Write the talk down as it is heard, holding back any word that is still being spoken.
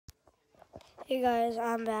Hey guys,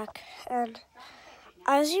 I'm back, and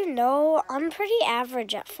as you know, I'm pretty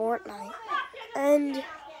average at Fortnite, and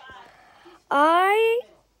I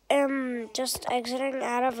am just exiting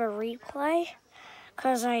out of a replay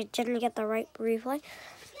because I didn't get the right replay.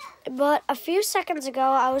 But a few seconds ago,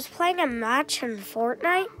 I was playing a match in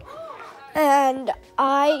Fortnite, and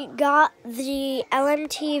I got the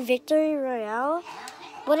LMT Victory Royale,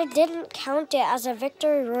 but it didn't count it as a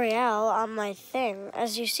Victory Royale on my thing.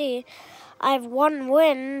 As you see, I have one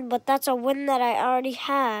win, but that's a win that I already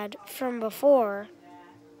had from before.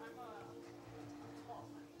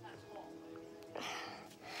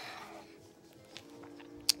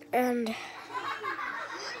 And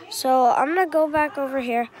so I'm going to go back over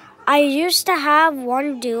here. I used to have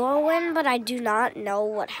one duo win, but I do not know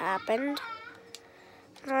what happened.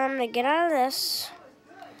 I'm going to get out of this.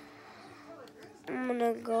 I'm going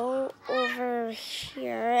to go over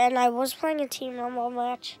here. And I was playing a team rumble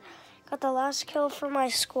match. Got the last kill for my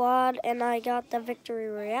squad, and I got the Victory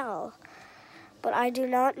Royale. But I do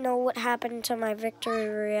not know what happened to my Victory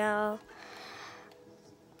Royale.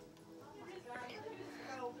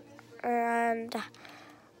 And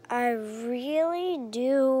I really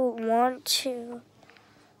do want to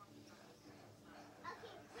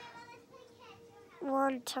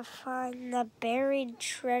find the buried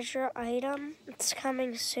treasure item. It's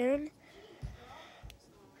coming soon.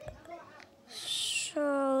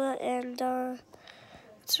 So, and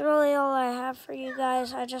that's really all I have for you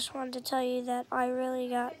guys. I just wanted to tell you that I really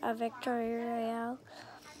got a Victory Royale,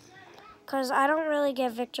 because I don't really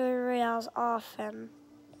get Victory Royales often.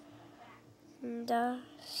 And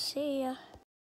see ya.